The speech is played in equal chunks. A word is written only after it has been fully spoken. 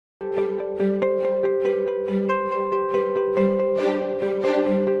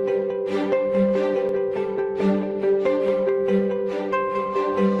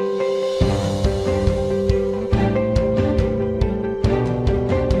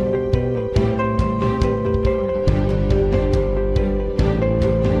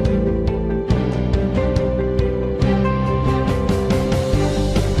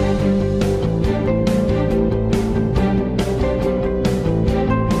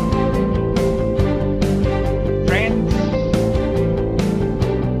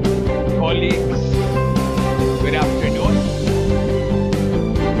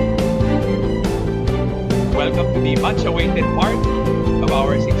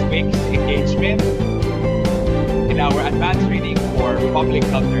engagement in our advanced training for public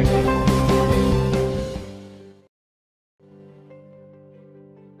health nursing.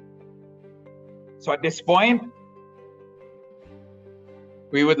 So at this point,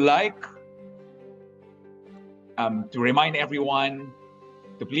 we would like to remind everyone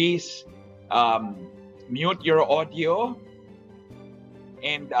to please mute your audio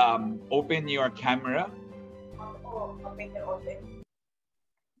and open your camera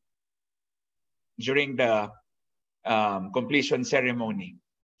during the completion ceremony.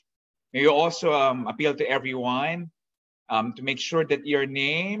 May you also appeal to everyone to make sure that your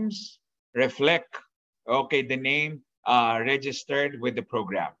names reflect the name registered with the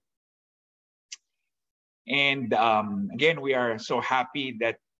program. And again, we are so happy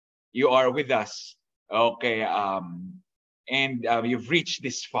that you are with us, and you've reached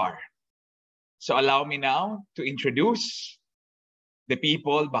this far. So allow me now to introduce the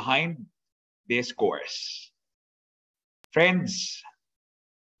people behind this course. Friends,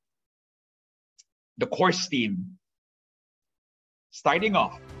 the course team, starting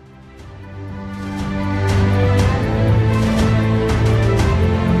off.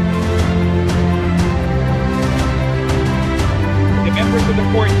 The members of the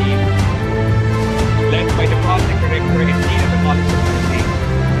core team, led by the project director and dean of the College of Nursing,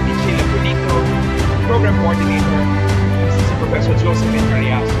 Sheila Bonito, program coordinator, Assistant Professor Josephine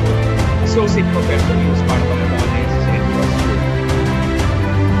Carriazo, Associate Professor Luz Barbalamones, and yours truly.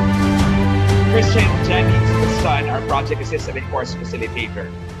 Christian Jennings, the son, our project assistant and course facilitator.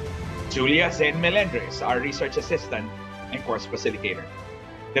 Julia Zen Melendres, our research assistant and course facilitator.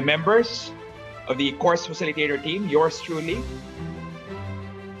 The members of the course facilitator team, yours truly,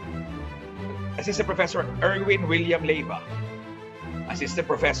 Assistant Professor Erwin William Leiva, Assistant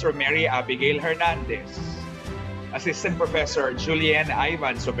Professor Mary Abigail Hernandez, Assistant Professor Julian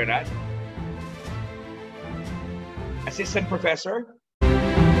Ivan Soberan, Assistant Professor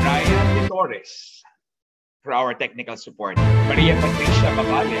Ryan De Torres for our technical support, Maria Patricia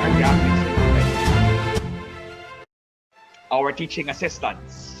Mabale, our graphics and our teaching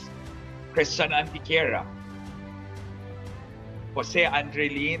assistants, Christian Antiquera, Jose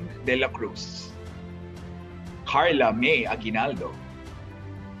Andrelin de la Cruz, Carla May Aguinaldo,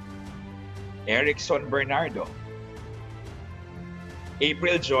 Erickson Bernardo,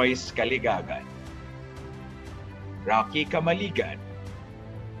 April Joyce Caligagan, Rocky Kamaligan,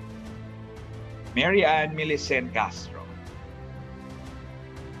 Mary Ann Millicent Castro,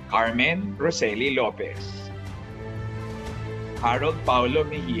 Carmen Roseli Lopez, Harold Paulo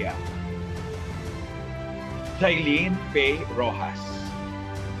Mejia, Jailene Faye Rojas.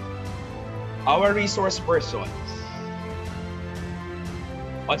 Our resource persons.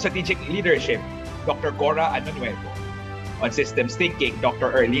 On strategic leadership, Dr. Cora Anunuevo. On systems thinking,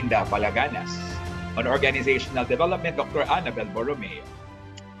 Dr. Erlinda Palaganas. On organizational development, Dr. Annabel Borromeo.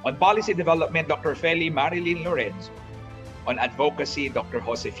 On policy development, Dr. Feli Marilyn Lorenzo. On advocacy, Dr.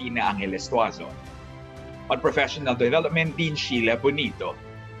 Josefina Angeles Tuazon. On professional development, Dean Sheila Bonito.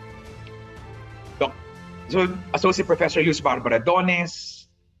 Associate Professor Luz Barbara Dones,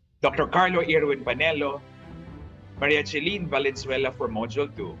 Dr. Carlo Irwin Panelo, Maria Jeline Valenzuela for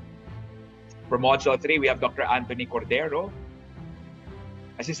Module 2. For Module 3, we have Dr. Anthony Cordero,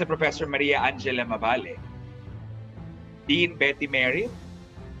 Assistant Professor Maria Angela Mabale, Dean Betty Mary,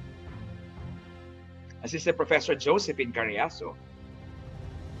 Assistant Professor Josephine Carriazo,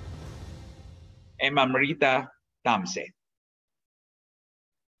 and Ma'am Rita Tamse.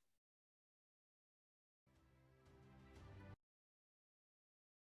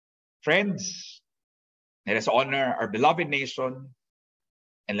 Friends, let us honor our beloved nation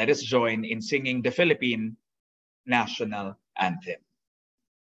and let us join in singing the Philippine National Anthem.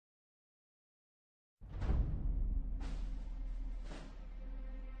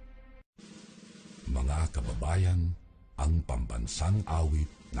 Mga kababayan, ang pambansang awit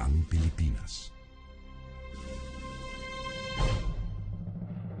ng Pilipinas.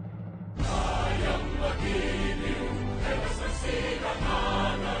 Kayang magiliw, ewas ang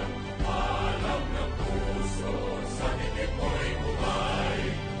silanganan, alam ng puso, sa titik mo'y buhay.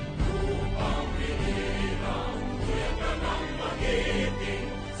 Lupang pinirang, tuyang ka ng magiting,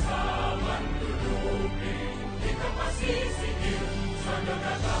 sa manluluping, di ka pasisigil, sa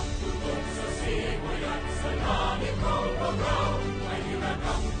nagatang tutok sa simoy at sa langit mo pagaw, ay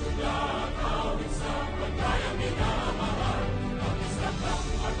hinagang tulad, awit sa pagkayang minamahal. Ang isang ng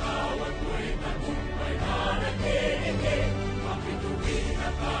atawan mo'y tagumpay na nagtitigil, bakit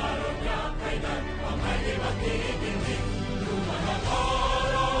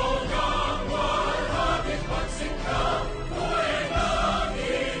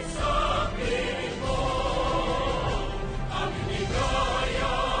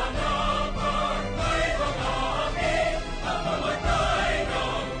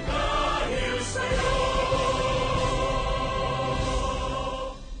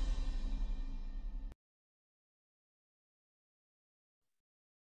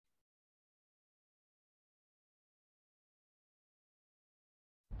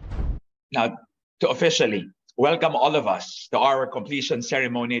Now, to officially welcome all of us to our completion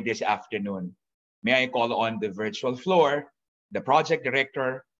ceremony this afternoon, may I call on the virtual floor, the project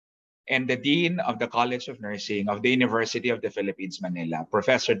director, and the Dean of the College of Nursing of the University of the Philippines, Manila,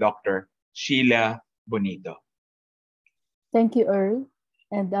 Professor Dr. Sheila Bonito. Thank you, Earl.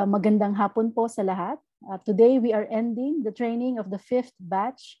 And magandang hapon po sa lahat. Today, we are ending the training of the 5th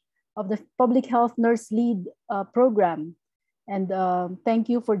batch of the Public Health NurseLEAD program. And thank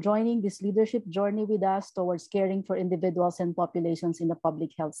you for joining this leadership journey with us towards caring for individuals and populations in a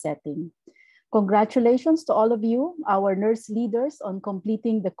public health setting. Congratulations to all of you, our nurse leaders, on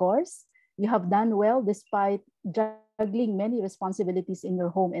completing the course. You have done well despite juggling many responsibilities in your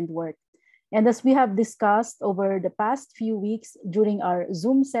home and work. And as we have discussed over the past few weeks during our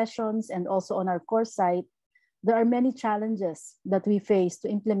Zoom sessions and also on our course site, there are many challenges that we face to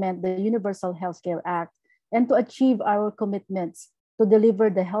implement the Universal Healthcare Act and to achieve our commitments to deliver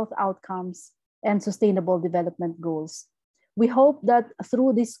the health outcomes and sustainable development goals. We hope that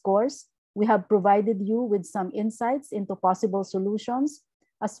through this course, we have provided you with some insights into possible solutions,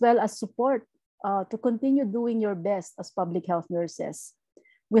 as well as support to continue doing your best as public health nurses.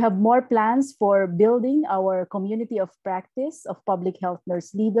 We have more plans for building our community of practice of public health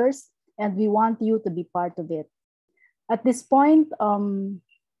nurse leaders, and we want you to be part of it. At this point,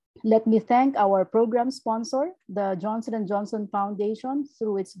 let me thank our program sponsor, the Johnson & Johnson Foundation,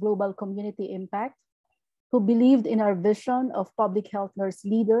 through its global community impact, who believed in our vision of public health nurse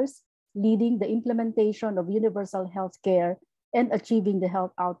leaders leading the implementation of universal health care and achieving the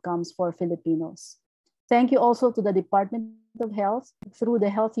health outcomes for Filipinos. Thank you also to the Department of Health through the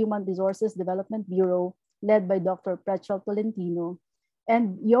Health Human Resources Development Bureau, led by Dr. Prechel Tolentino,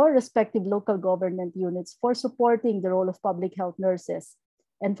 and your respective local government units for supporting the role of public health nurses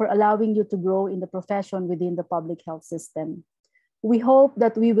and for allowing you to grow in the profession within the public health system. We hope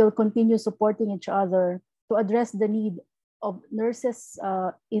that we will continue supporting each other to address the need of nurses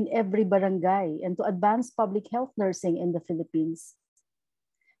in every barangay and to advance public health nursing in the Philippines.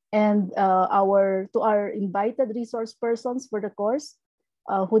 And to our invited resource persons for the course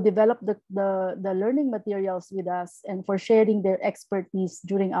who developed the learning materials with us and for sharing their expertise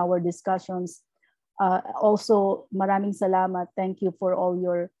during our discussions. Also, maraming salamat. Thank you for all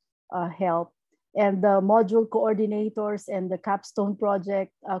your help. And the module coordinators and the capstone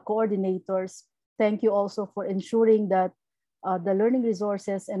project coordinators, thank you also for ensuring that the learning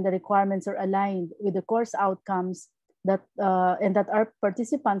resources and the requirements are aligned with the course outcomes that and that our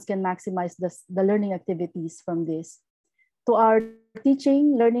participants can maximize the learning activities from this. To our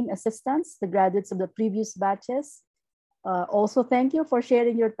teaching learning assistants, the graduates of the previous batches, also thank you for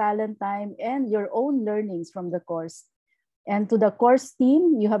sharing your talent time and your own learnings from the course. And to the course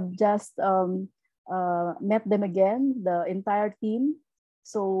team, you have just met them again, the entire team.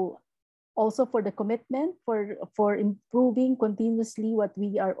 So also for the commitment for improving continuously what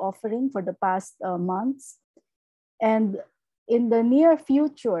we are offering for the past months. And in the near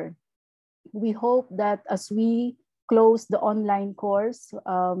future, we hope that as we close the online course,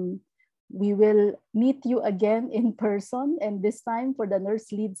 we will meet you again in person, and this time for the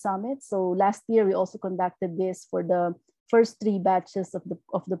NurseLEAD Summit. So last year, we also conducted this for the first 3 batches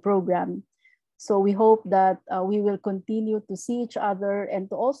of the program. So we hope that we will continue to see each other and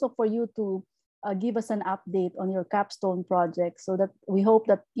to also for you to give us an update on your capstone project, so that we hope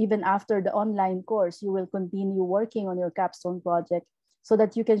that even after the online course, you will continue working on your capstone project so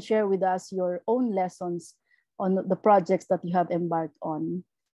that you can share with us your own lessons on the projects that you have embarked on.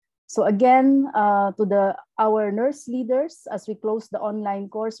 So again, to our nurse leaders, as we close the online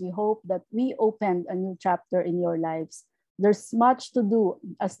course, we hope that we opened a new chapter in your lives. There's much to do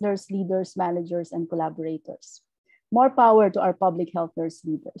as nurse leaders, managers, and collaborators. More power to our public health nurse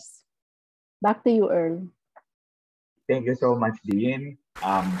leaders. Back to you, Earl. Thank you so much, Dean,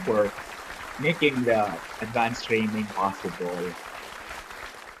 for making the advanced training possible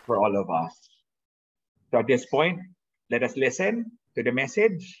for all of us. So at this point, let us listen to the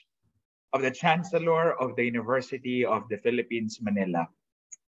message of the Chancellor of the University of the Philippines, Manila,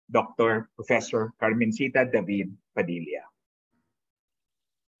 Dr. Professor Carmencita David Padilla.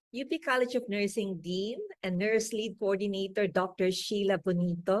 UP College of Nursing Dean and NurseLEAD Coordinator Dr. Sheila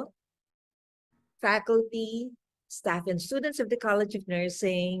Bonito, faculty, staff, and students of the College of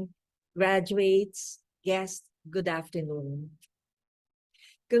Nursing, graduates, guests, good afternoon.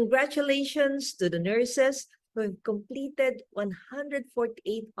 Congratulations to the nurses who have completed 148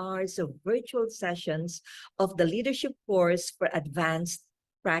 hours of virtual sessions of the leadership course for advanced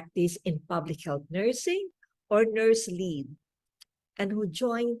practice in public health nursing, or NurseLEAD, and who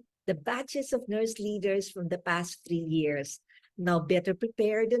joined the batches of nurse leaders from the past 3 years. now better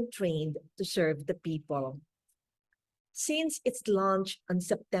prepared and trained to serve the people. Since its launch on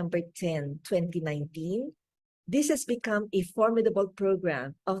September 10, 2019, this has become a formidable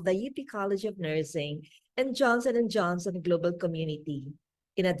program of the UP College of Nursing and Johnson & Johnson Global Community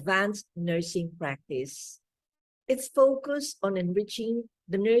in advanced nursing practice. It's focused on enriching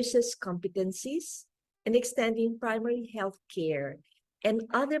the nurses' competencies and extending primary health care and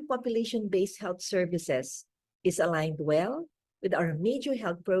other population-based health services is aligned well with our major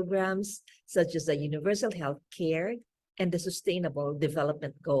health programs such as the universal health care and the Sustainable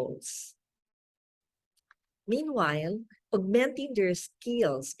Development Goals. Meanwhile, augmenting their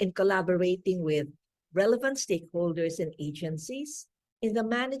skills in collaborating with relevant stakeholders and agencies in the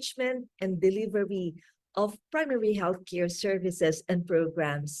management and delivery of primary healthcare services and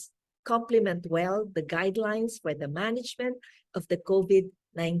programs complement well the guidelines for the management of the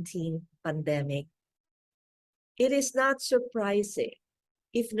COVID-19 pandemic. It is not surprising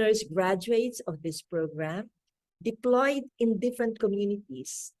if nurse graduates of this program deployed in different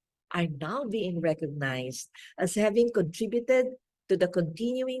communities are now being recognized as having contributed to the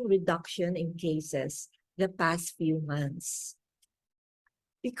continuing reduction in cases the past few months.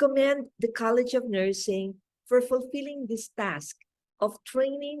 We commend the College of Nursing for fulfilling this task of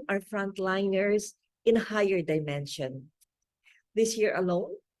training our frontliners in a higher dimension. This year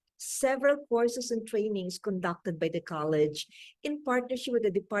alone, several courses and trainings conducted by the college in partnership with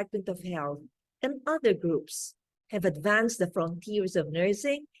the Department of Health and other groups have advanced the frontiers of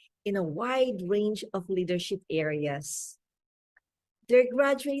nursing in a wide range of leadership areas. Their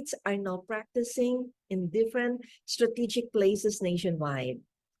graduates are now practicing in different strategic places nationwide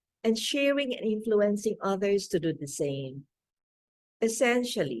and sharing and influencing others to do the same.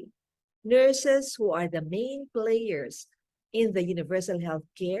 Essentially, nurses who are the main players in the universal health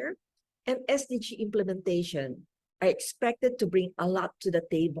care and SDG implementation are expected to bring a lot to the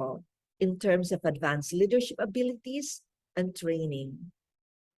table in terms of advanced leadership abilities and training.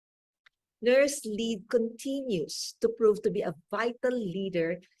 NurseLEAD continues to prove to be a vital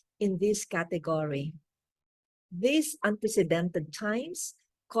leader in this category. These unprecedented times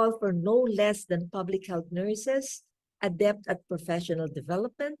call for no less than public health nurses adept at professional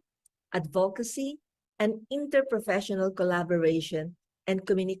development, advocacy, and interprofessional collaboration and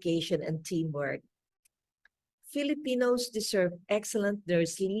communication and teamwork. Filipinos deserve excellent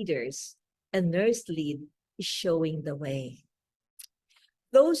nurse leaders, and NurseLEAD is showing the way.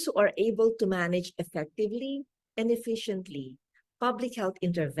 Those who are able to manage effectively and efficiently public health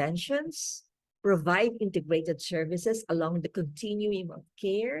interventions, provide integrated services along the continuum of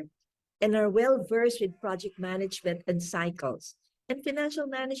care, and are well-versed with project management and cycles and financial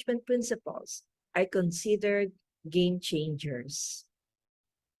management principles are considered game changers.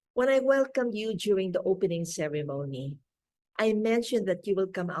 When I welcomed you during the opening ceremony, I mentioned that you will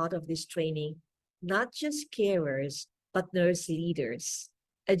come out of this training not just carers, but nurse leaders,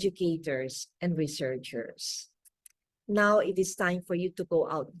 educators, and researchers. Now it is time for you to go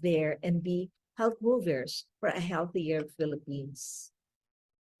out there and be health movers for a healthier Philippines.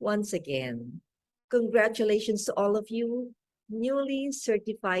 Once again, congratulations to all of you, newly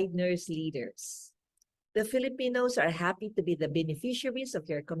certified nurse leaders. The Filipinos are happy to be the beneficiaries of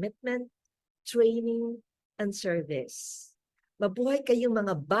your commitment, training, and service. Mabuhay kayong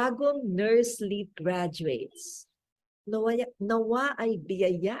mga bagong NurseLEAD graduates. Nawa ay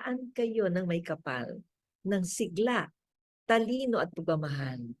biyayaan kayo ng may kapal, ng sigla, talino at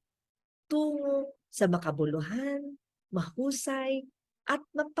pagmamahal, tungo sa makabuluhan, mahusay, at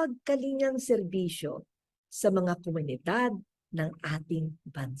mapagkalingang serbisyo sa mga komunidad ng ating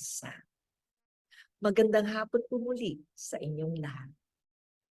bansa. Magandang hapon po muli sa inyong lahat.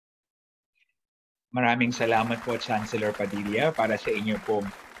 Maraming salamat po, Chancellor Padilla, para sa inyo pong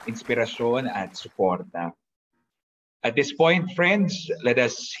inspirasyon at suporta. At this point, friends, let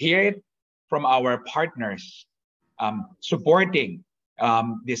us hear it from our partners supporting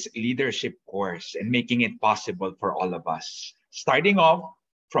this leadership course and making it possible for all of us. Starting off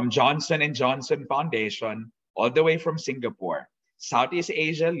from Johnson & Johnson Foundation, all the way from Singapore, Southeast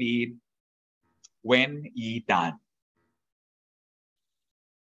Asia lead, Wen Yi Tan.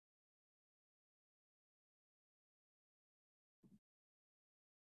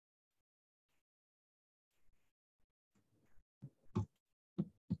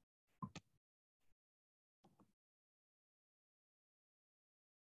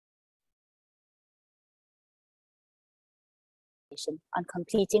 On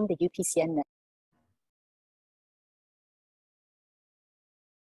completing the UPCN.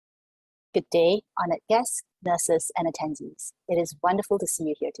 Good day, honored guests, nurses, and attendees. It is wonderful to see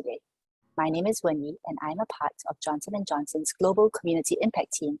you here today. My name is Wenyi, and I'm a part of Johnson & Johnson's Global Community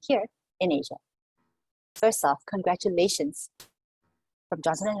Impact Team here in Asia. First off, congratulations from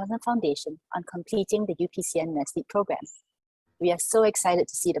Johnson & Johnson Foundation on completing the UPCN NurseLEAD program. We are so excited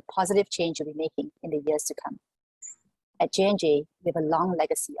to see the positive change you'll be making in the years to come. At J&J, we have a long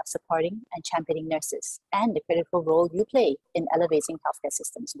legacy of supporting and championing nurses and the critical role you play in elevating healthcare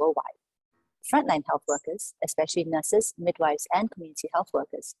systems worldwide. Frontline health workers, especially nurses, midwives, and community health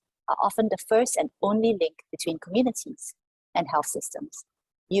workers, are often the first and only link between communities and health systems.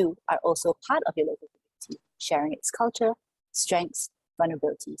 You are also part of your local community, sharing its culture, strengths,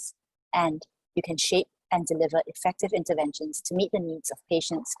 vulnerabilities, and you can shape and deliver effective interventions to meet the needs of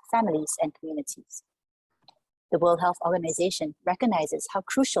patients, families, and communities. The World Health Organization recognizes how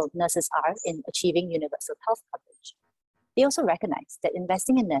crucial nurses are in achieving universal health coverage. They also recognize that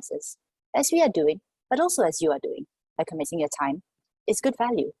investing in nurses, as we are doing, but also as you are doing, by committing your time, is good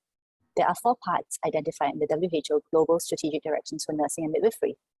value. There are 4 parts identified in the WHO Global Strategic Directions for Nursing and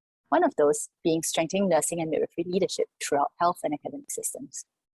Midwifery, one of those being strengthening nursing and midwifery leadership throughout health and academic systems,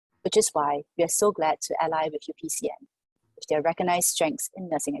 which is why we are so glad to ally with UPCN, with their recognized strengths in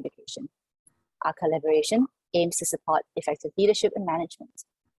nursing education. Our collaboration aims to support effective leadership and management.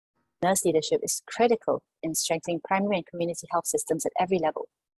 Nurse leadership is critical in strengthening primary and community health systems at every level,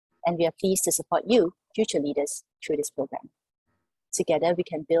 and we are pleased to support you, future leaders, through this program. Together, we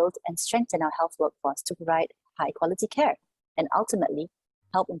can build and strengthen our health workforce to provide high-quality care and ultimately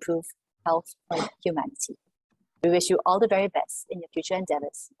help improve health for humanity. We wish you all the very best in your future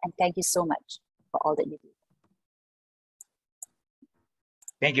endeavors, and thank you so much for all that you do.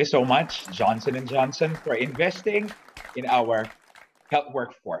 Thank you so much, Johnson & Johnson, for investing in our health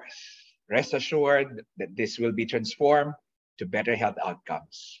workforce. Rest assured that this will be transformed to better health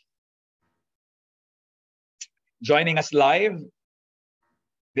outcomes. Joining us live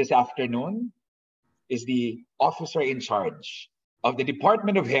this afternoon is the officer in charge of the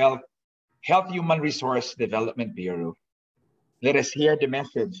Department of Health, Health Human Resource Development Bureau. Let us hear the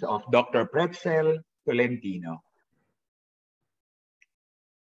message of Dr. Pretzel Tolentino.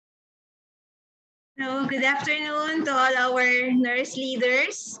 So, good afternoon to all our nurse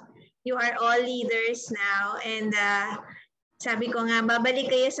leaders. You are all leaders now, and sabi ko nga,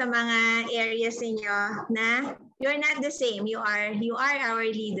 babalik kayo sa mga areas ninyo na you're not the same. You are our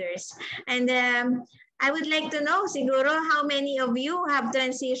leaders. And I would like to know, siguro, how many of you have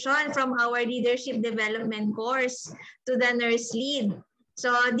transitioned from our leadership development course to the NurseLEAD? So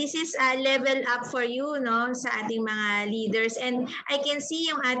this is a level up for you, no, sa ating mga leaders. And I can see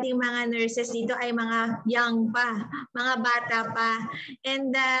yung ating mga nurses dito ay mga young pa, mga bata pa. And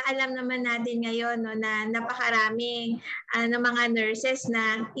alam naman natin ngayon, no, na napakarami ng mga nurses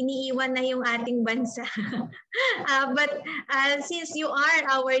na iniiwan na yung ating bansa. But since you are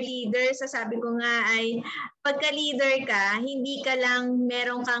our leader, sasabi ko nga ay pagka-leader ka, hindi ka lang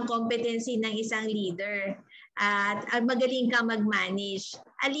meron kang competency ng isang leader. At magaling ka mag-manage.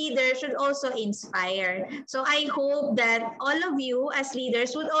 A leader should also inspire. So I hope that all of you as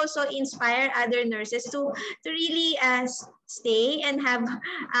leaders would also inspire other nurses to really stay and have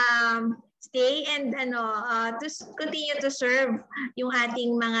to continue to serve yung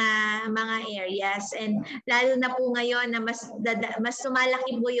ating mga areas, and lalo na po ngayon na mas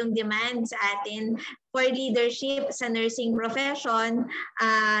sumalaki po yung demand sa atin for leadership sa nursing profession,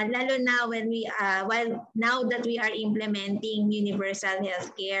 lalo na now that we are implementing universal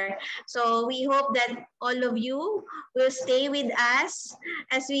healthcare. So we hope that all of you will stay with us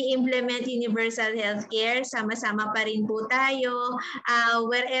as we implement universal healthcare. Sama-sama pa rin po tayo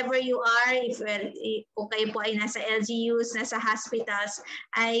wherever you are. Kung kayo po ay nasa LGUs, nasa hospitals,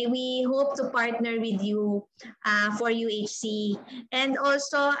 we hope to partner with you for UHC. And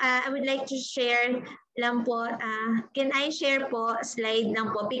also, I would like to share lang po, can I share po, slide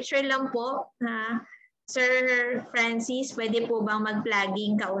lang po, picture lang po, Sir Francis, pwede po bang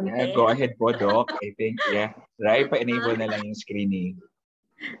mag-plugging kaunti? Yeah, go ahead po, Doc. I think, yeah, right, pa-enable na lang yung screening.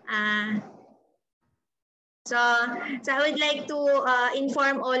 So I would like to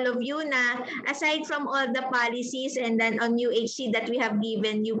inform all of you na aside from all the policies and then on UHC that we have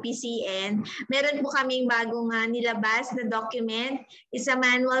given UPCN, meron po kaming bagong nilabas na document. It's a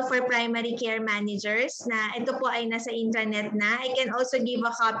manual for primary care managers na ito po ay nasa intranet na. I can also give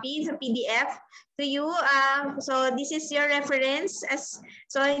a copy sa PDF to you. So this is your reference.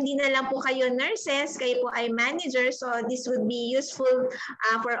 So hindi na lang po kayo nurses, kayo po ay managers. So this would be useful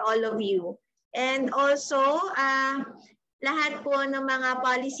for all of you. And also, lahat po ng mga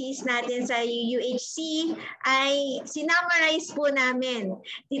policies natin sa UHC ay sinummarize po namin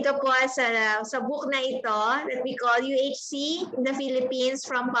dito po sa book na ito that we call UHC in the Philippines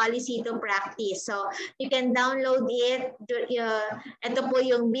from Policy to Practice. So you can download it. Ito po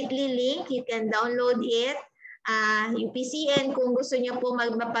yung bit.ly link. You can download it. UPCN, kung gusto niyo po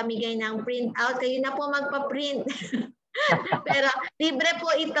magpamigay ng printout, kayo na po magpa-print. Pero libre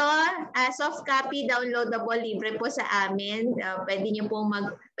po ito, soft copy, downloadable, libre po sa amin. Pwede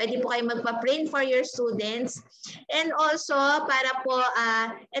po kayo magpa-print for your students. And also, para po,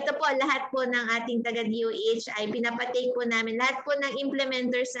 ito po, lahat po ng ating taga-DOH ay pinapatake po namin. Lahat po ng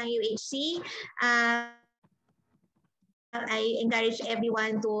implementers ng UHC, I encourage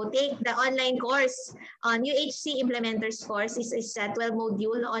everyone to take the online course on UHC Implementers course. This is a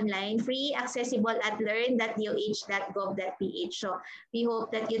 12-module online, free, accessible at learn.doh.gov.ph. So we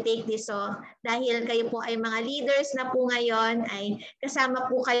hope that you take this. So dahil kayo po ay mga leaders na po ngayon, ay kasama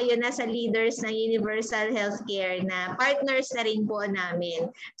po kayo na sa leaders ng Universal Healthcare na partners na rin po namin.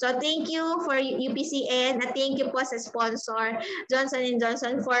 So thank you for UPCN at thank you po sa sponsor Johnson &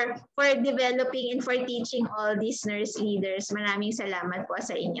 Johnson for developing and for teaching all these nurse leaders. Maraming salamat po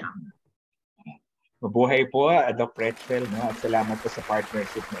sa inyo. Mabuhay po, Doc Rachel, no? At salamat po sa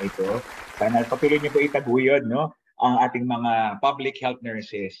partnership na ito. Sana patuloy niyo po itaguyod, no, ang ating mga public health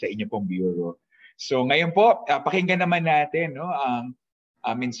nurses sa inyo pong bureau. So ngayon po, pakinggan naman natin, no, ang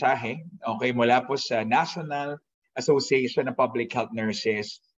mensahe, okay, mula po sa National Association of Public Health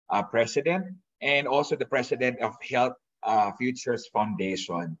Nurses President and also the President of Health Futures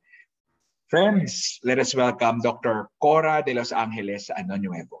Foundation. Friends, let us welcome Dr. Cora de Los Angeles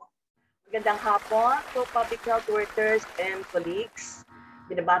Nuevo. Magandang hapon to public health workers and colleagues.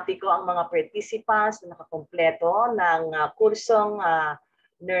 Binabati ko ang mga participants na nakakompleto ng kursong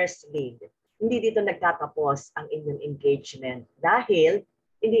NurseLEAD. Hindi dito nagtatapos ang inyong engagement dahil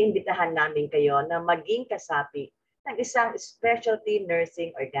iniimbitahan namin kayo na maging kasapi ng isang specialty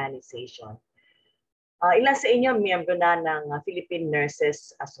nursing organization. Ilan sa inyo miyembro na ng Philippine Nurses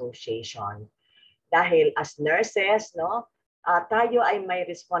Association. Dahil as nurses, no, tayo ay may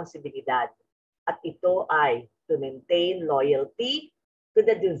responsibilidad at ito ay to maintain loyalty to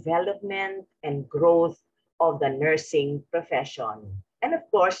the development and growth of the nursing profession. And of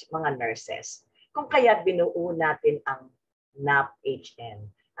course, mga nurses. Kung kaya binuo natin ang NAPHN,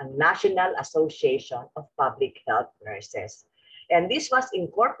 ang National Association of Public Health Nurses. And this was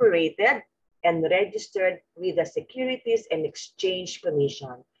incorporated and registered with the Securities and Exchange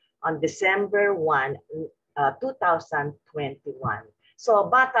Commission on December 1, 2021. So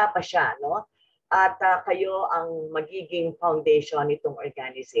bata pa siya, no? At kayo ang magiging foundation nitong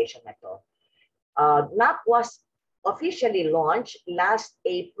organization na to. NAP was officially launched last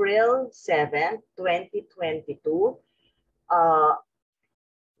April 7, 2022,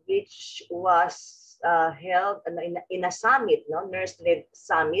 which was held in a summit, no? NurseLEAD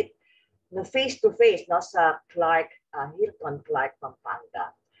Summit, no, face-to-face, no, sa Hilton Clark,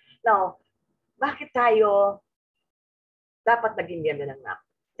 Pampanga. Now, bakit tayo dapat naging miyembro ng NAP?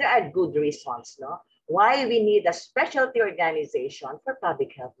 There are good reasons, no? Why we need a specialty organization for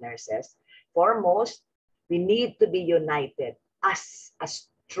public health nurses. Foremost, we need to be united as a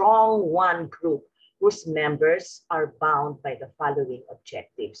strong one group whose members are bound by the following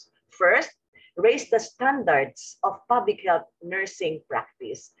objectives. First, raise the standards of public health nursing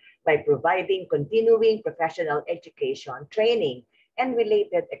practice by providing continuing professional education, training, and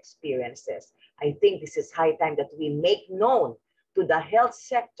related experiences. I think this is high time that we make known to the health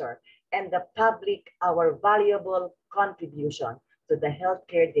sector and the public our valuable contribution to the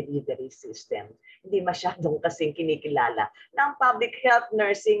healthcare delivery system. Hindi masyadong kasing kinikilala na ang public health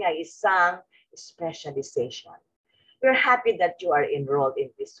nursing ay isang specialization. We're happy that you are enrolled in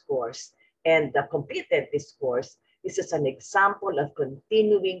this course and completed this course. This is an example of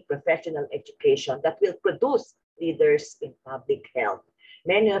continuing professional education that will produce leaders in public health.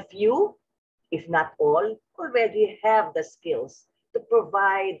 Many of you, if not all, already have the skills to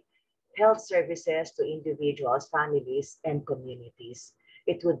provide health services to individuals, families, and communities.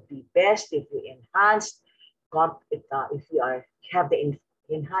 It would be best if we have the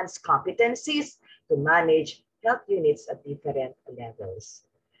enhanced competencies to manage health units at different levels.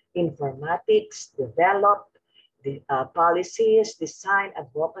 Informatics, develop the policies, design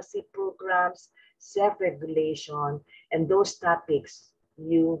advocacy programs, self-regulation, and those topics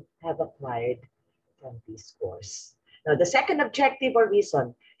you have acquired from this course. Now, the second objective or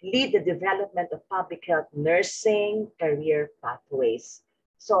reason, lead the development of public health nursing career pathways.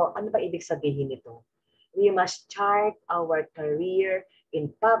 So, ano ba ibig sabihin nito? We must chart our career in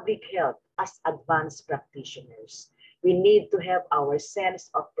public health as advanced practitioners. We need to have our sense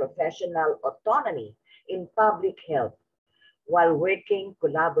of professional autonomy in public health while working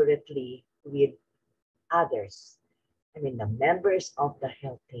collaboratively with others. I mean, the members of the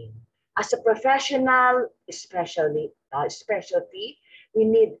health team. As a professional specialty, we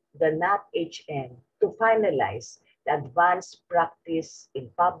need the NAP-HN to finalize the advanced practice in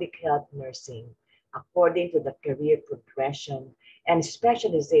public health nursing according to the career progression and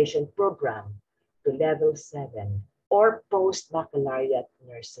specialization program to level 7 or post-baccalaureate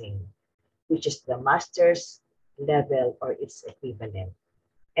nursing, which is the master's level or its equivalent.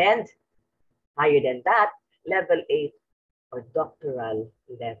 And higher than that, level 8 or doctoral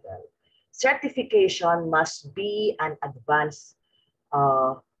level. Certification must be an advanced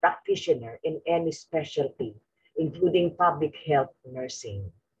practitioner in any specialty, including public health nursing.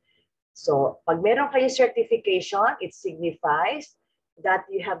 So, pag meron kayo certification, it signifies that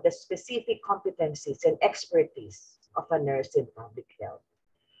you have the specific competencies and expertise of a nurse in public health.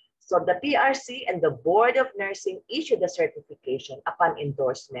 So, the PRC and the Board of Nursing issue the certification upon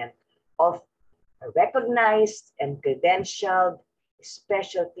endorsement of a recognized and credentialed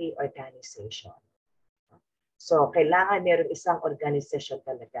specialty organization. So, kailangan meron isang organisasyon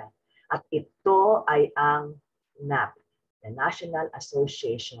talaga. At ito ay ang NAP, the National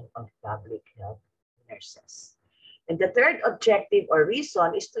Association of Public Health Nurses. And the third objective or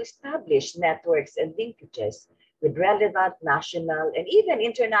reason is to establish networks and linkages with relevant national and even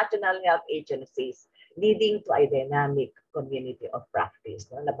international health agencies, leading to a dynamic community of practice.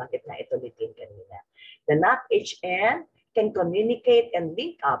 No? Nabanggit na ito ni Tim kanina. The NAP-HN can communicate and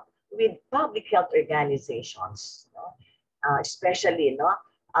link up with public health organizations, no? Especially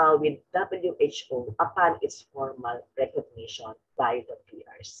with WHO upon its formal recognition by the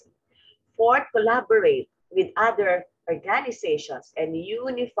PRC. Fourth, collaborate with other organizations and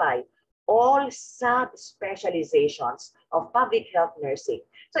unify all sub-specializations of public health nursing.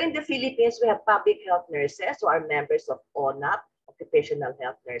 So in the Philippines, we have public health nurses who are members of ONAP, Occupational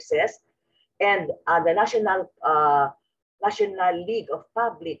Health Nurses, and the National League of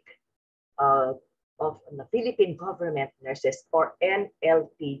Public of the Philippine Government Nurses, or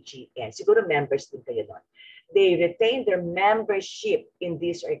NLPGN. Siguro members din kayo doon. They retain their membership in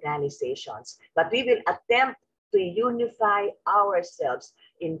these organizations, but we will attempt to unify ourselves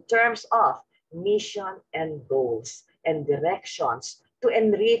in terms of mission and goals and directions to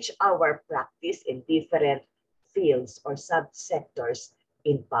enrich our practice in different fields or subsectors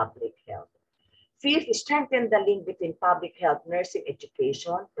in public health. Fifth, strengthen the link between public health nursing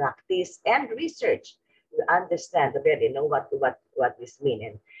education, practice, and research. You understand already, know what this means.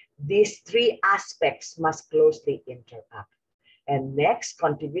 And these three aspects must closely interact. And next,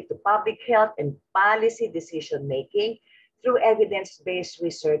 contribute to public health and policy decision-making through evidence-based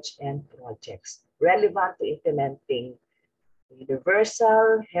research and projects relevant to implementing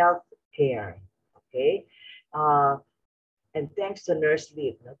universal health care. Okay? And thanks to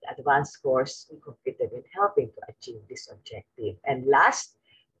NurseLEAD, the advanced course we completed in helping to achieve this objective. And last,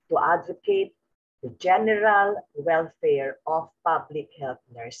 to advocate the general welfare of public health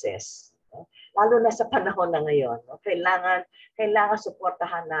nurses. Lalo na sa panahon na ngayon, kailangan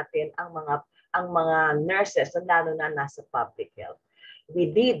suportahan natin ang mga nurses na lalo na nasa public health.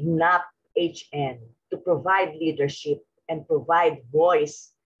 We need NAP-HN to provide leadership and provide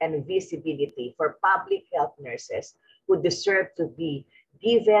voice and visibility for public health nurses who deserve to be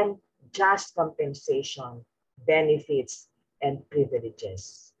given just compensation, benefits, and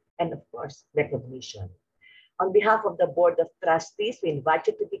privileges, and of course, recognition. On behalf of the Board of Trustees, we invite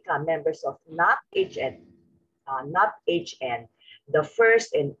you to become members of NAP-HN, the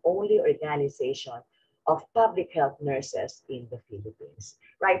first and only organization of public health nurses in the Philippines.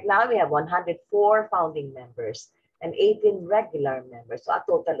 Right now, we have 104 founding members and 18 regular members, so a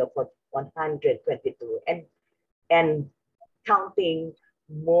total of 122, and counting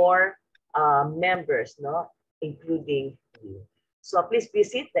more members, including you. So please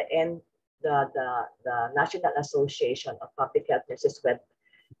visit the National Association of Public Health Nurses web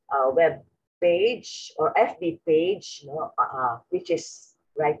page or FB page, which is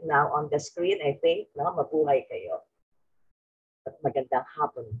right now on the screen, I think. Mabuhay kayo. At magandang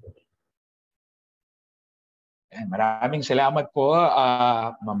hapon po. Maraming salamat po,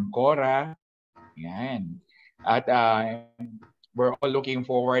 Ma'am Cora. Yan. At we're all looking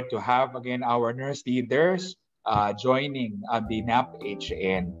forward to have again our nurse leaders joining the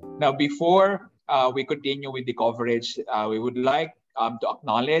NAP-HN. Now, before we continue with the coverage, we would like to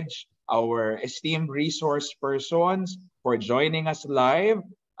acknowledge our esteemed resource persons for joining us live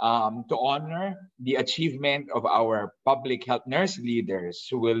to honor the achievement of our public health nurse leaders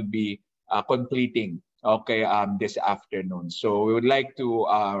who will be completing okay, this afternoon. So we would like to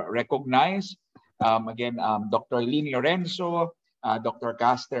recognize again Dr. Lynn Lorenzo, Dr.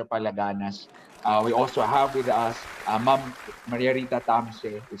 Caster Palaganas. We also have with us Ma'am Maria Rita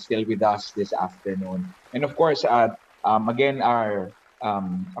Tamse is still with us this afternoon. And of course, again, our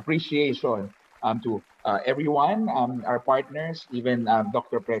appreciation to everyone, our partners, even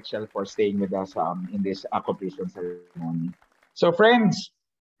Dr. Pretzel for staying with us in this completion ceremony. So friends,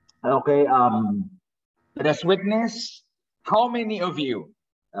 okay, let us witness how many of you,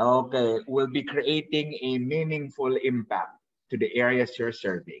 okay, will be creating a meaningful impact to the areas you're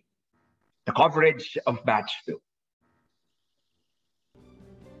serving. The coverage of Batch 2.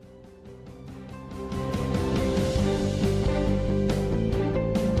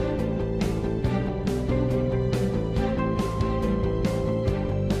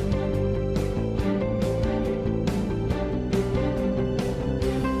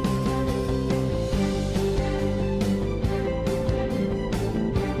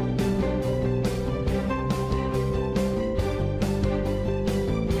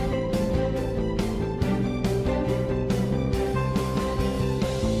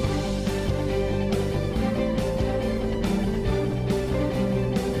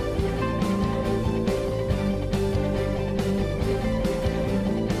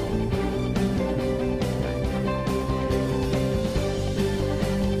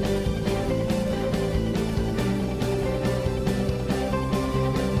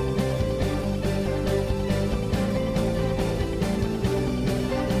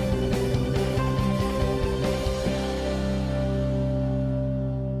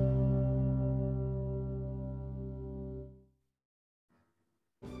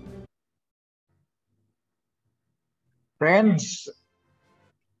 Friends,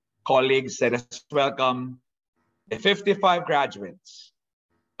 colleagues, let us welcome the 55 graduates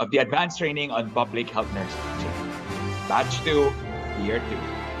of the Advanced Training on Public Health Nursing, Batch 2, Year 2.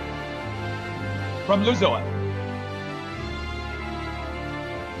 From Luzon,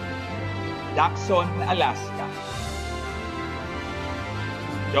 Jackson, Alaska,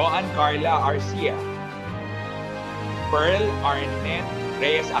 Joan Carla Arcia, Pearl Arnett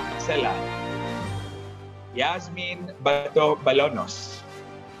Reyes Axela, Yasmin Bato Balonos,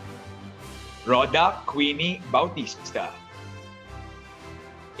 Rhoda Queenie Bautista,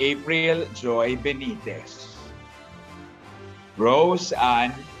 April Joy Benitez, Rose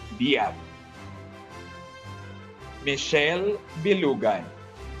Ann Diab, Michelle Bilugan,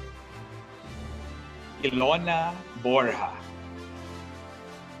 Ilona Borja,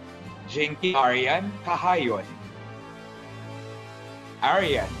 Jinky Arian Kahayon,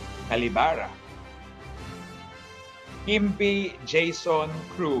 Arian Calibara, Kimpi Jason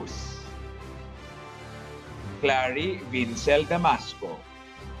Cruz, Clary Vincel Damasco,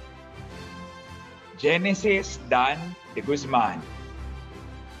 Genesis Dan de Guzman,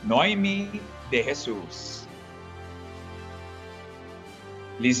 Noemi de Jesus,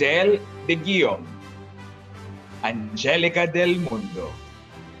 Lizelle de Guillaume, Angelica del Mundo,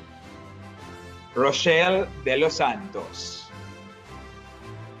 Rochelle de los Santos,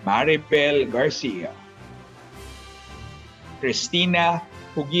 Maribel Garcia, Cristina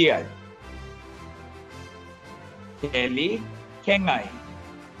Pugiad, Kelly Kengay,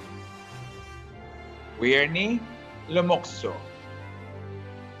 Wierny Lumokso,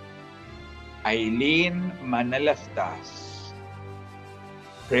 Eileen Manalastas,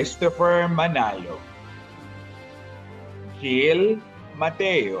 Christopher Manalo, Jill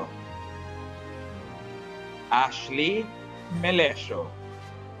Mateo, Ashley Melesio,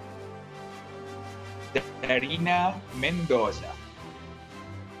 Darina Mendoza,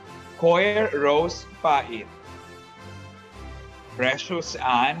 Coir Rose Pait, Precious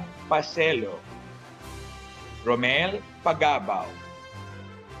Ann Pacelo, Romel Pagabaw,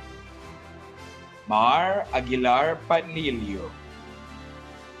 Mar Aguilar Panlilio,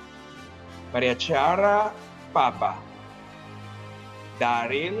 Maria Chara Papa,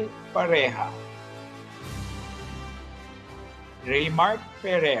 Daryl Pareja, Raymark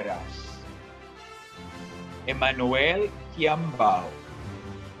Ferreras, Emmanuel Kiambao,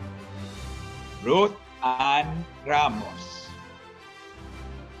 Ruth Ann Ramos,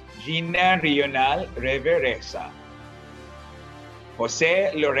 Gina Rional Reveresa,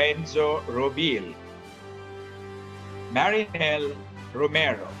 Jose Lorenzo Robil, Marinel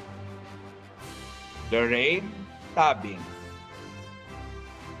Romero, Lorraine Tabing,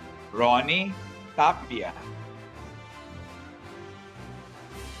 Ronnie Tapia,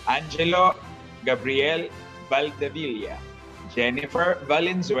 Angelo Gabriel Valdevilla, Jennifer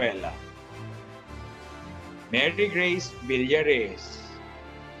Valenzuela, Mary Grace Villares,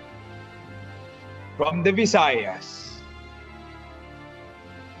 From the Visayas,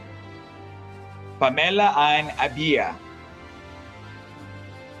 Pamela Ann Abia,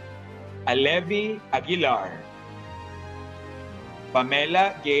 Alevi Aguilar,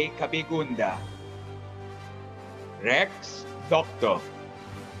 Pamela Gay Cabigunda, Rex Docto,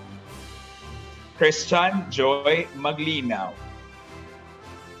 Christian Joy Maglinaw,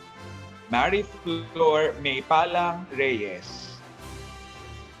 Mary Flor Maypalang Reyes.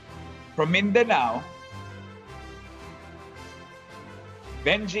 From Mindanao,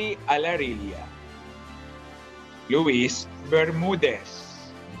 Benji Alarilla, Luis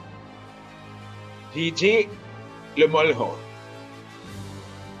Bermudez, Gigi Lumolho,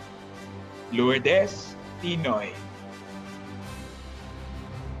 Lourdes Tinoy.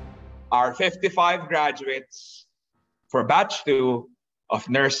 Our 55 graduates for Batch 2 of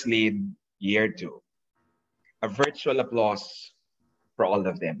NurseLEAD Year 2. A virtual applause for all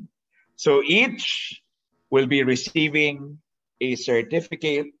of them. So each will be receiving a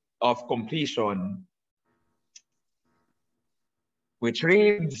certificate of completion which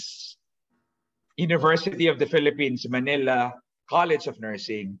reads University of the Philippines, Manila College of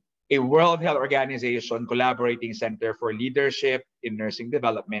Nursing, a World Health Organization collaborating center for leadership in nursing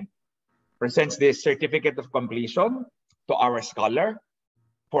development, presents this certificate of completion to our scholar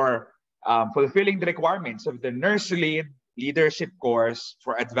for fulfilling the requirements of the NurseLEAD leadership course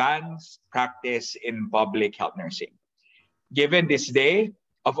for advanced practice in public health nursing, given this day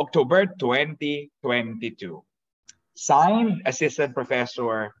of October 2022. Signed, Assistant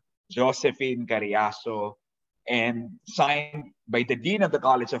Professor Josephine Carriazo, and signed by the Dean of the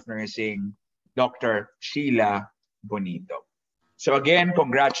College of Nursing, Dr. Sheila Bonito. So again,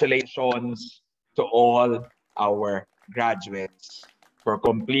 congratulations to all our graduates for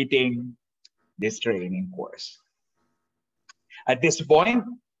completing this training course. At this point,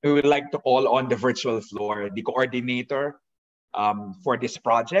 we would like to call on the virtual floor, the coordinator for this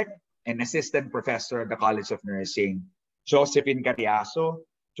project and assistant professor at the College of Nursing, Josephine Carriazo,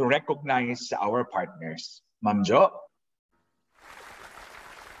 to recognize our partners. Ma'am Jo.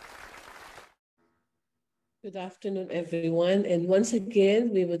 Good afternoon, everyone. And once again,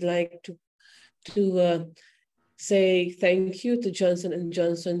 we would like to say thank you to Johnson &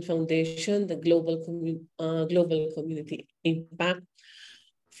 Johnson Foundation, the Global Community Impact,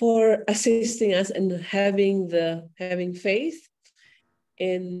 for assisting us and having faith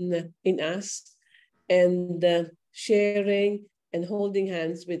in us and sharing and holding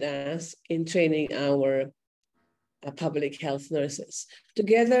hands with us in training our public health nurses.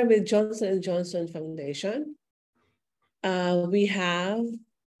 Together with Johnson & Johnson Foundation, we have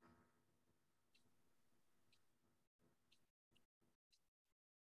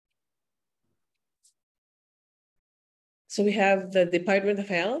the Department of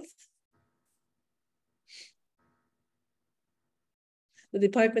Health, the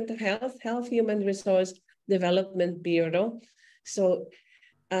Department of Health Human Resource Development Bureau. So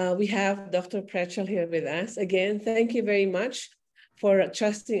we have Dr. Pretchel here with us. Again, thank you very much for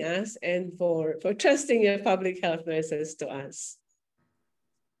trusting us and for trusting your public health nurses to us.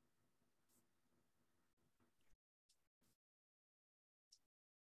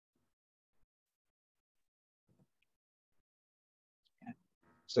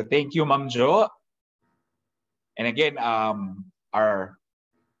 So thank you, Ma'am Jo. And again, our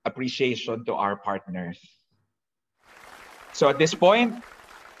appreciation to our partners. So at this point,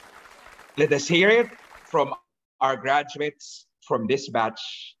 let us hear it from our graduates from this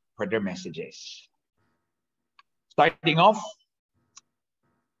batch for their messages. Starting off,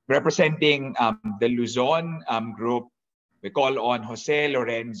 representing the Luzon group, we call on Jose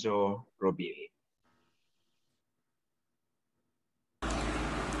Lorenzo Robil.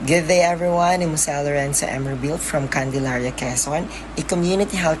 Good day, everyone. I'm Jose Lorenzo Robil from Candelaria, Quezon, a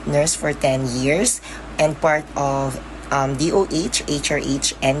community health nurse for 10 years and part of DOH,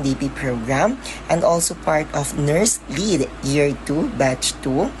 HRH, NDP program, and also part of NurseLEAD Year 2, Batch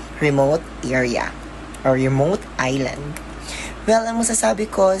 2, Remote Area or Remote Island. Well, ang masasabi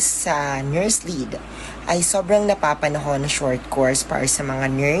ko sa NurseLEAD ay sobrang napapanahon na short course para sa mga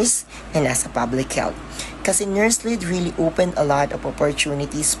nurse na nasa public health. Kasi NurseLEAD really opened a lot of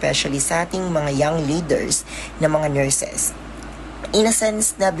opportunities, especially sa ating mga young leaders na mga nurses. In a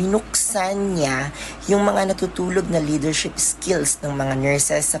sense na binuksan niya yung mga natutulog na leadership skills ng mga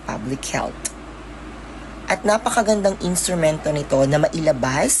nurses sa public health. At napakagandang instrumento nito na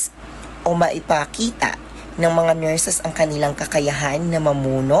mailabas o maipakita ng mga nurses ang kanilang kakayahan na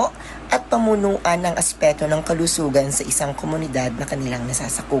mamuno at pamunuan ng aspeto ng kalusugan sa isang komunidad na kanilang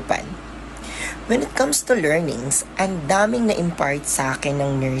nasasakupan. When it comes to learnings, ang daming na-impart sa akin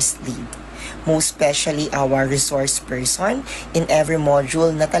ng NurseLEAD. most especially our resource person in every module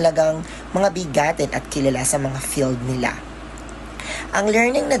na talagang mga bigatin at kilala sa mga field nila. Ang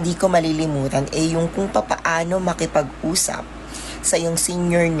learning na di ko malilimutan ay yung kung papaano makipag-usap sa yung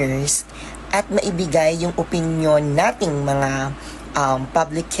senior nurse at maibigay yung opinion nating mga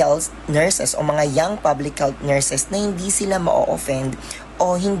public health nurses o mga young public health nurses na hindi sila ma-offend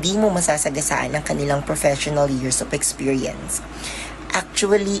o hindi mo masasagasaan ang kanilang professional years of experience.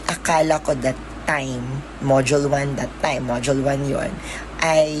 Actually, akala ko that time, module 1 yon,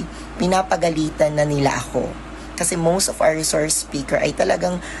 ay pinapagalitan na nila ako. Kasi most of our resource speaker ay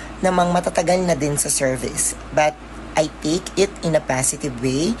talagang namang matatagal na din sa service. But I take it in a positive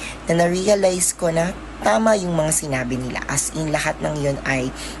way na na-realize ko na tama yung mga sinabi nila. As in, lahat ng yun ay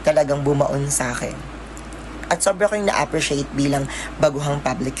talagang bumaon sa akin. At sobra ko yung na-appreciate bilang baguhang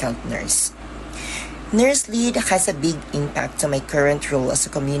public health nurse. NurseLEAD has a big impact to my current role as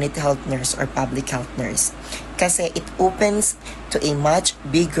a community health nurse or public health nurse. Kasi it opens to a much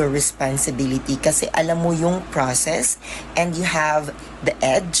bigger responsibility kasi alam mo yung process and you have the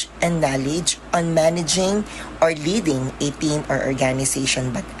edge and knowledge on managing or leading a team or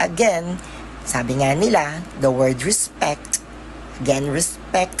organization. But again, sabi nga nila, the word respect, again,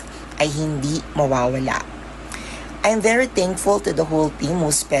 respect ay hindi mawawala. I'm very thankful to the whole team,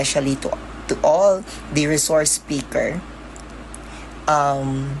 especially to all the resource speaker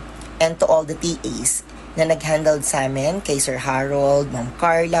and to all the TAs na nag-handle sa amin, kay Sir Harold, Ma'am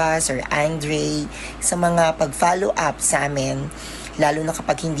Carla, Sir Andre, sa mga pag-follow up sa amin, lalo na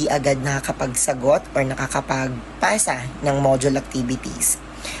kapag hindi agad nakakapagsagot or nakakapagpasa ng module activities.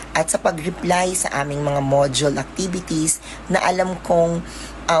 At sa pag-reply sa aming mga module activities na alam kong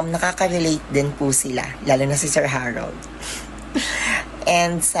nakaka-relate din po sila, lalo na si Sir Harold.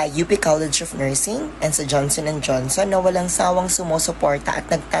 And sa UP College of Nursing and sa Johnson & Johnson na walang sawang sumusuporta at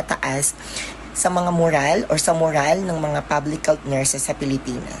nagtataas sa mga moral or sa moral ng mga public health nurses sa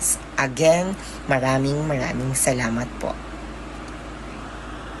Pilipinas. Again, maraming salamat po.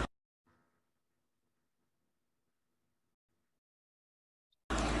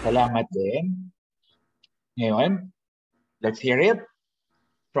 Salamat din. Ngayon, let's hear it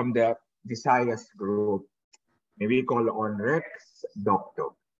from the Visayas group. Maybe call on Rex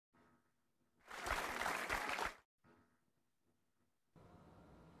Doctor.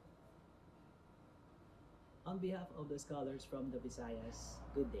 On behalf of the scholars from the Visayas,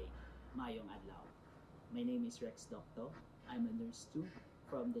 good day, Mayong Adlaw. My name is Rex Doctor. I'm a nurse too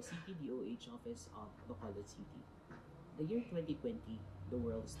from the CPDOH office of Bacolod City. The year 2020, the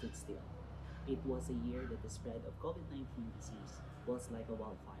world stood still. It was a year that the spread of COVID-19 disease was like a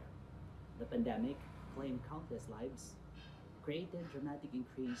wildfire. The pandemic claimed countless lives, created dramatic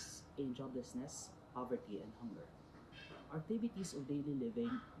increase in joblessness, poverty, and hunger. Activities of daily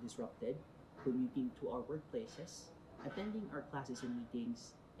living disrupted, commuting to our workplaces, attending our classes and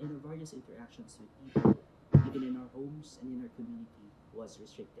meetings, and our various interactions with people, even in our homes and in our community, was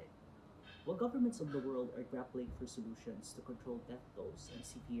restricted. While governments of the world are grappling for solutions to control death tolls and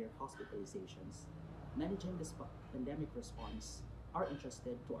severe hospitalizations, managing this pandemic response are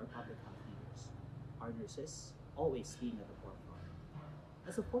entrusted to our public health leaders, our nurses always being at the forefront.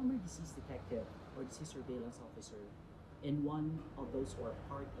 As a former disease detective or disease surveillance officer, and one of those who are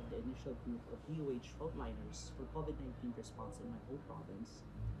part of the initial group of DOH frontliners for COVID-19 response in my home province,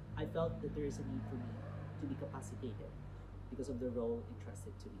 I felt that there is a need for me to be capacitated because of the role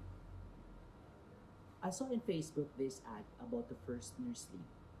entrusted to me. I saw in Facebook this ad about the first NurseLEAD.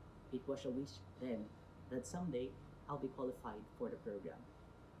 It was a wish then that someday I'll be qualified for the program.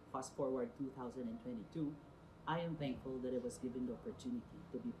 Fast forward 2022, I am thankful that I was given the opportunity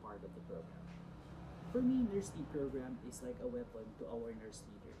to be part of the program. For me, NurseLEAD program is like a weapon to our nurse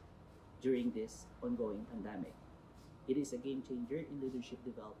leader during this ongoing pandemic. It is a game changer in leadership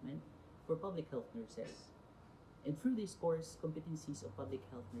development for public health nurses. And through this course, competencies of public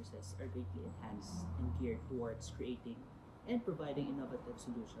health nurses are greatly enhanced and geared towards creating and providing innovative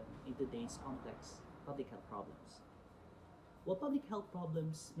solutions in today's complex public health problems. While public health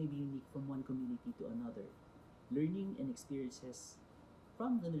problems may be unique from one community to another, learning and experiences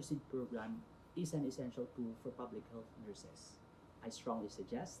from the NurseLEAD program is an essential tool for public health nurses. I strongly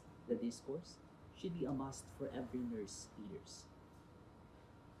suggest that this course should be a must for every nurse leaders.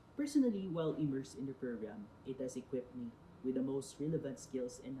 Personally, while immersed in the program, it has equipped me with the most relevant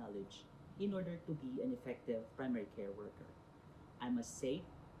skills and knowledge in order to be an effective primary care worker. I must say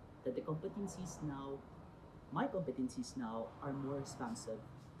that my competencies now are more responsive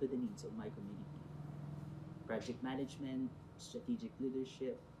to the needs of my community. Project management, strategic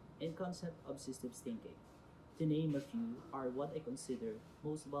leadership, and concept of systems thinking. to name a few, are what I consider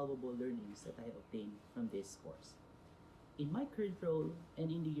most valuable learnings that I have obtained from this course. In my current role and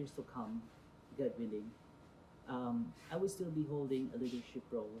in the years to come, God willing, I will still be holding a leadership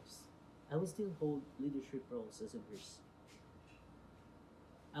roles. I will still hold leadership roles as a nurse.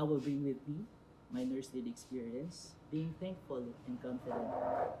 I will bring with me my NurseLEAD experience, being thankful and confident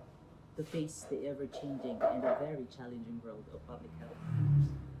to face the ever-changing and a very challenging world of public health.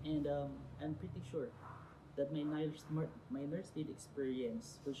 And I'm pretty sure that my NurseLEAD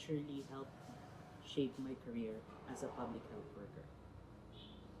experience will surely help shape my career as a public health worker.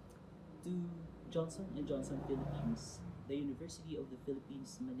 To Johnson & Johnson Philippines, the University of the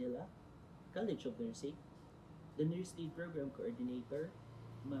Philippines, Manila, College of Nursing, the NurseLEAD Program Coordinator,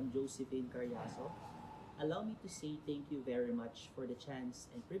 Ma'am Josephine Carriazo, allow me to say thank you very much for the chance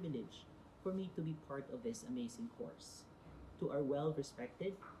and privilege for me to be part of this amazing course. To our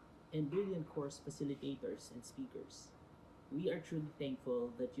well-respected and brilliant course facilitators and speakers, we are truly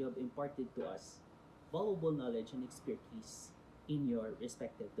thankful that you have imparted to us valuable knowledge and expertise in your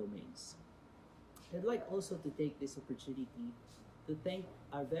respective domains. I'd like also to take this opportunity to thank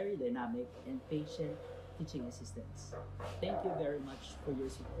our very dynamic and patient teaching assistants. Thank you very much for your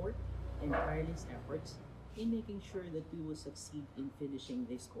support and tireless efforts in making sure that we will succeed in finishing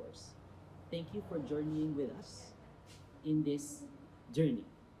this course. Thank you for journeying with us in this journey.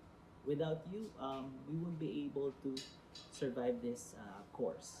 Without you, we won't be able to survive this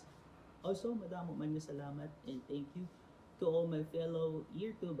course. Also, madamo man nga salamat and thank you to all my fellow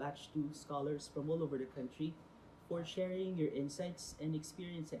Year 2 Batch 2 scholars from all over the country for sharing your insights and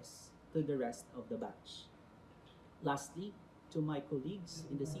experiences to the rest of the batch. Lastly, to my colleagues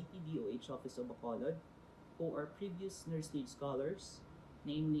in the CTDOH Office of Bacolod, who are previous NurseLEAD scholars,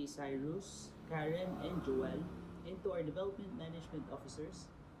 namely Cyrus, Karen, and Joel, and to our Development Management Officers,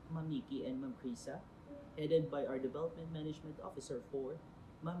 Ma'am Nikki and Ma'am Krisa, headed by our Development Management Officer 4,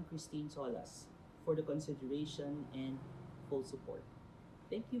 Ma'am Christine Solas, for the consideration and full support.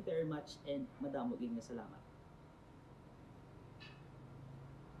 Thank you very much and madamo gid nga salamat.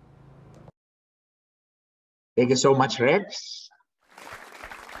 Thank you so much, Rex.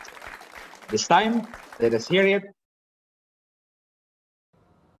 This time, let us hear it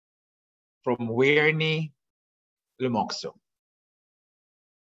from Weirny Lumoxo.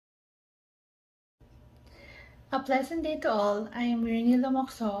 A pleasant day to all. I am Rini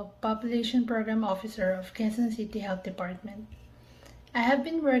Lamoxo, Population Program Officer of Quezon City Health Department. I have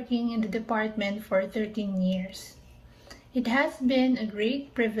been working in the department for 13 years. It has been a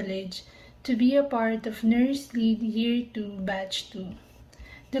great privilege to be a part of NurseLEAD Year 2 Batch 2.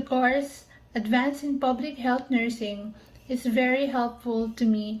 The course, Advanced in Public Health Nursing, is very helpful to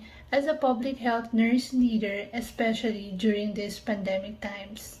me as a public health nurse leader, especially during these pandemic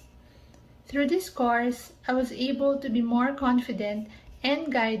times. Through this course, I was able to be more confident and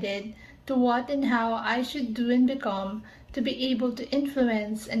guided to what and how I should do and become to be able to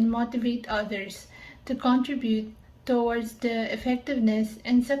influence and motivate others to contribute towards the effectiveness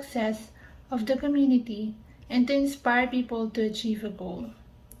and success of the community and to inspire people to achieve a goal.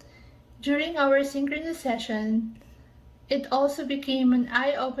 During our synchronous session, it also became an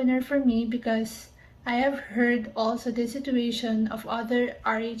eye-opener for me because I have heard also the situation of other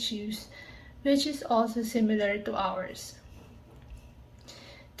RHUs, which is also similar to ours.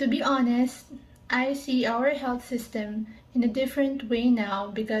 To be honest, I see our health system in a different way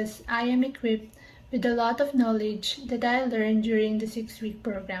now because I am equipped with a lot of knowledge that I learned during the 6-week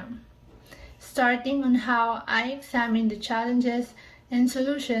program, starting on how I examine the challenges and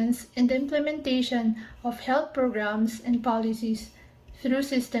solutions in the implementation of health programs and policies through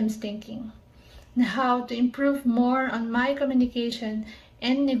systems thinking, and how to improve more on my communication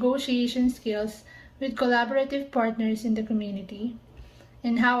and negotiation skills with collaborative partners in the community,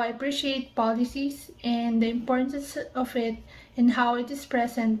 and how I appreciate policies and the importance of it and how it is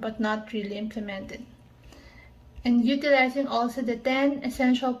present but not really implemented. And utilizing also the 10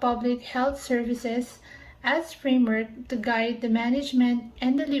 essential public health services as framework to guide the management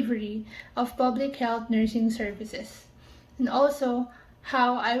and delivery of public health nursing services, and also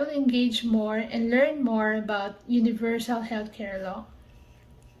how I will engage more and learn more about universal healthcare law.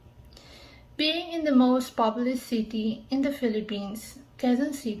 Being in the most populous city in the Philippines,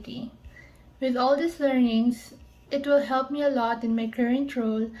 Quezon City, with all these learnings, it will help me a lot in my current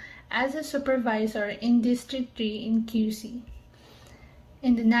role as a supervisor in District 3 in QC,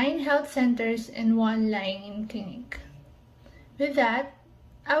 in the 9 health centers and 1 lying-in clinic. With that,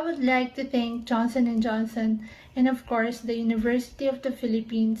 I would like to thank Johnson & Johnson and of course the University of the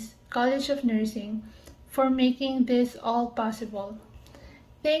Philippines College of Nursing for making this all possible.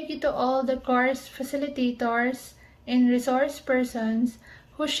 Thank you to all the course facilitators and resource persons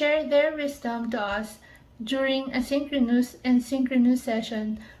who shared their wisdom to us during asynchronous and synchronous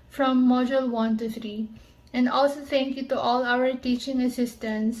session from Module 1 to 3. And also thank you to all our teaching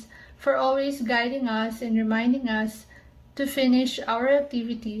assistants for always guiding us and reminding us to finish our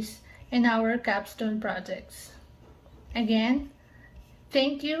activities and our capstone projects. Again,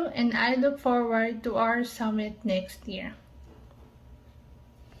 thank you, and I look forward to our summit next year.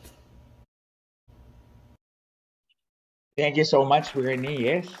 Thank you so much, Bernie.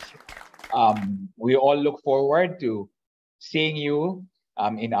 Yes, we all look forward to seeing you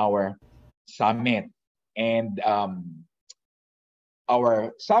in our summit. And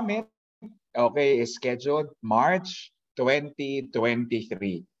our summit, okay, is scheduled March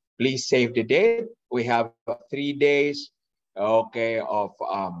 2023. Please save the date. We have 3 days, okay, of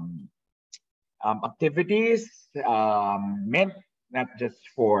activities meant not just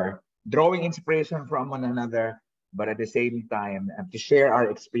for drawing inspiration from one another, but at the same time to share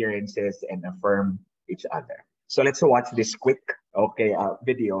our experiences and affirm each other. So let's watch this quick, okay,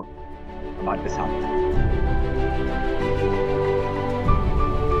 video about the summit.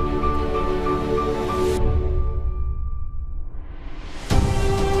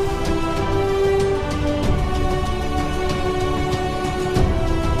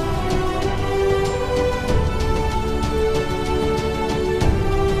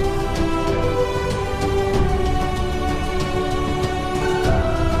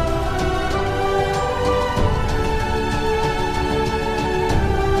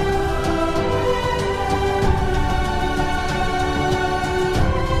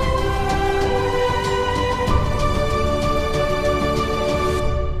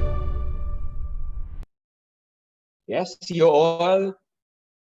 Yes, see you all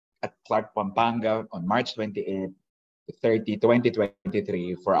at Clark, Pampanga on March 28 to 30,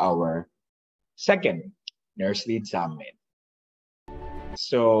 2023 for our second NurseLEAD Summit.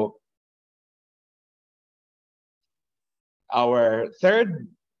 So our third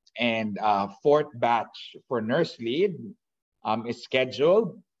and fourth batch for NurseLEAD is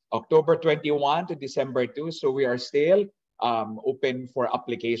scheduled October 21 to December 2. So we are still open for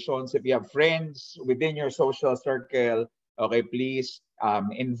applications. If you have friends within your social circle, okay, please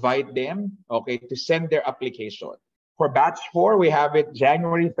invite them, okay, to send their application. For batch 4, we have it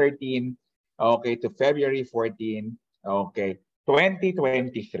January 13, okay, to February 14, okay,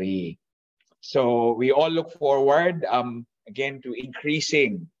 2023. So we all look forward, again, to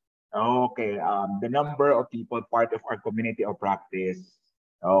increasing, okay, the number of people part of our community of practice,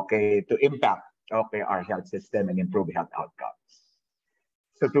 okay, to impact, okay, our health system and improve health outcomes.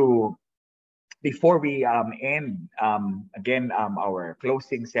 So before we end, again, our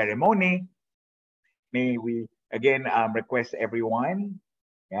closing ceremony, may we again request everyone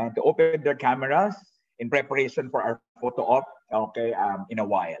to open their cameras in preparation for our photo op, okay, in a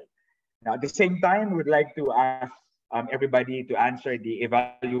while. Now, at the same time, we'd like to ask everybody to answer the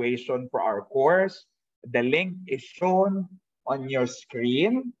evaluation for our course. The link is shown on your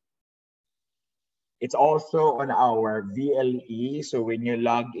screen. It's also on our VLE. So when you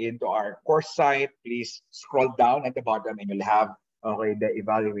log into our course site, please scroll down at the bottom and you'll have the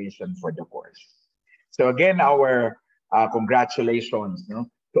evaluation for the course. So again, our congratulations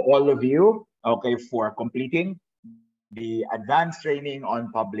to all of you, okay, for completing the advanced training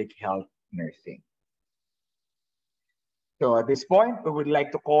on public health nursing. So at this point, we would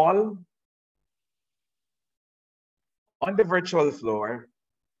like to call on the virtual floor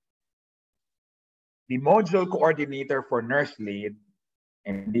the module coordinator for NurseLEAD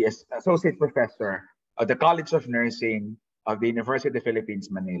and the associate professor of the College of Nursing of the University of the Philippines,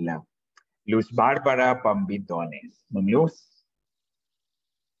 Manila, Luz Barbara Pambintones. Luz,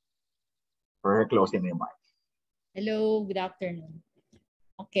 for her closing remarks. Hello, good afternoon.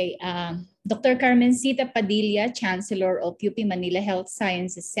 Okay, Dr. Carmencita Padilla, Chancellor of UP Manila Health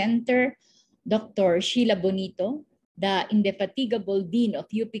Sciences Center, Dr. Sheila Bonito, the indefatigable Dean of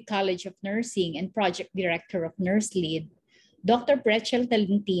UP College of Nursing and Project Director of NurseLEAD, Dr. Prechel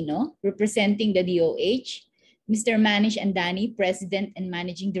Talentino, representing the DOH, Mr. Manish Andani, President and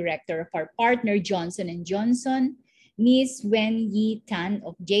Managing Director of our partner Johnson & Johnson, Ms. Wen Yi Tan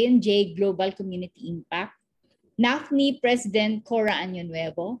of J&J Global Community Impact, NAFNI President Cora Año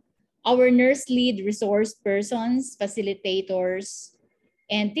Nuevo, our NurseLEAD resource persons, facilitators,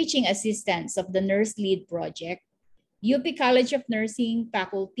 and teaching assistants of the NurseLEAD project, UP College of Nursing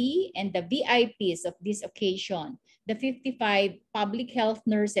faculty, and the VIPs of this occasion, the 55 public health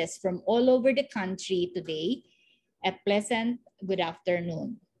nurses from all over the country today, a pleasant good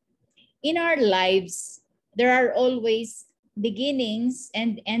afternoon. In our lives, there are always beginnings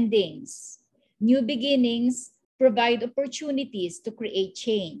and endings. New beginnings provide opportunities to create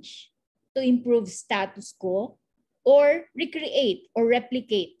change, to improve status quo, or recreate or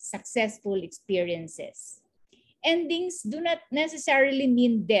replicate successful experiences. Endings do not necessarily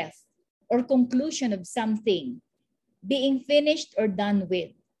mean death or conclusion of something, being finished or done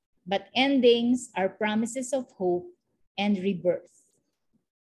with, but endings are promises of hope and rebirth.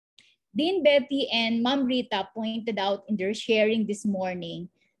 Dean Betty and Ma'am Rita pointed out in their sharing this morning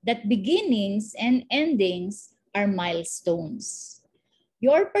that beginnings and endings are milestones.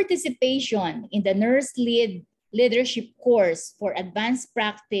 Your participation in the NurseLEAD Leadership course for Advanced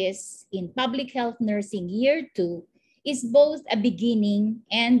Practice in Public Health Nursing Year 2 is both a beginning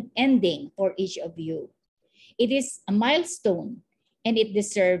and ending for each of you. It is a milestone and it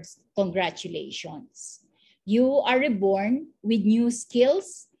deserves congratulations. You are reborn with new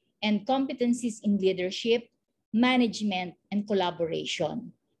skills and competencies in leadership, management, and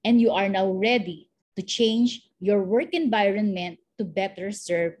collaboration. And you are now ready to change your work environment to better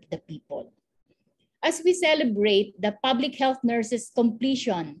serve the people. As we celebrate the public health nurses'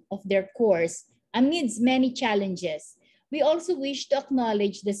 completion of their course amidst many challenges, we also wish to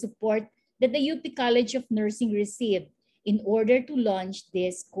acknowledge the support that the UP College of Nursing received in order to launch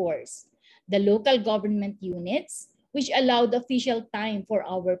this course. The local government units, which allowed official time for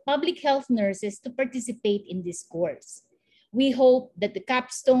our public health nurses to participate in this course. We hope that the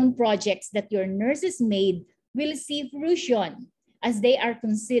capstone projects that your nurses made will see fruition as they are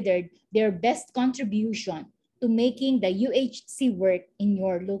considered their best contribution to making the UHC work in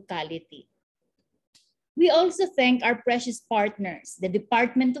your locality. We also thank our precious partners, the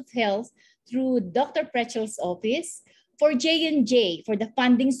Department of Health through Dr. Prechel's office, for J&J for the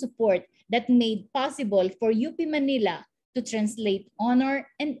funding support that made possible for UP Manila to translate honor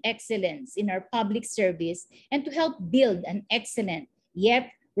and excellence in our public service and to help build an excellent yet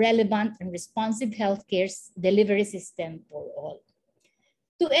relevant and responsive healthcare delivery system for all.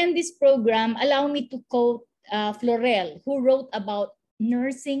 To end this program, allow me to quote Florel, who wrote about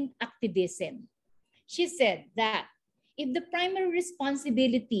nursing activism. She said that if the primary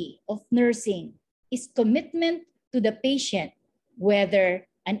responsibility of nursing is commitment to the patient, whether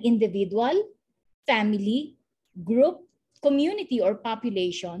an individual, family, group, community, or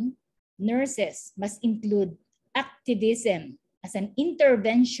population, nurses must include activism as an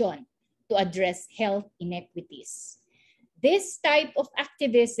intervention to address health inequities. This type of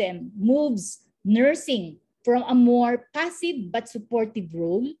activism moves nursing from a more passive but supportive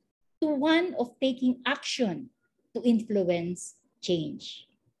role to one of taking action to influence change.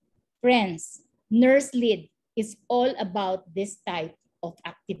 Friends, NurseLEAD is all about this type of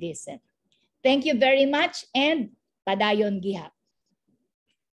activism. Thank you very much and padayon gihap.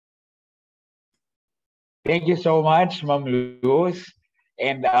 Thank you so much, Ma'am Luz.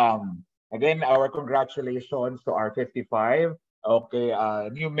 And again, our congratulations to our 55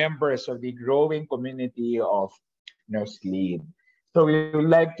 new members of the growing community of NurseLEAD. So we would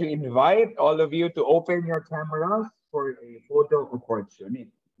like to invite all of you to open your cameras for a photo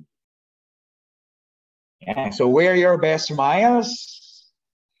opportunity. Yeah, so wear your best smiles.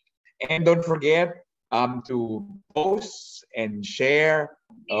 And don't forget to post and share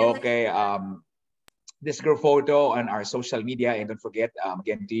this group photo on our social media. And don't forget,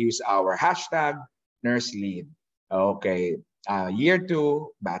 again, to use our hashtag NurseLEAD. Okay, year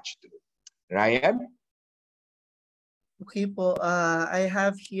 2, batch 2. Ryan? Okay po, I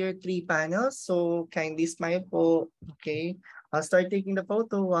have here 3 panels, so kindly smile po. Okay, I'll start taking the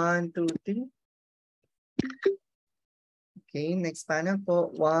photo. 1, 2, 3. Okay, next panel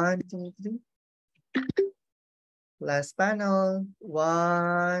po. 1, 2, 3. Last panel.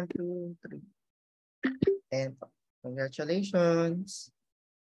 1, 2, 3. And congratulations.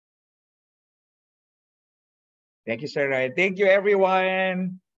 Thank you, Sir Ryan. Thank you,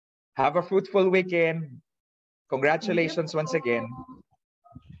 everyone. Have a fruitful weekend. Congratulations once again.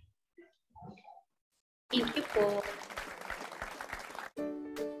 Thank you po.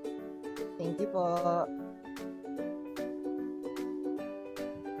 Thank you po.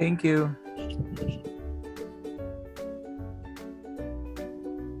 Thank you.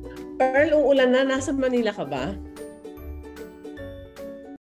 Pearl, uulan na. Nasa Manila ka ba?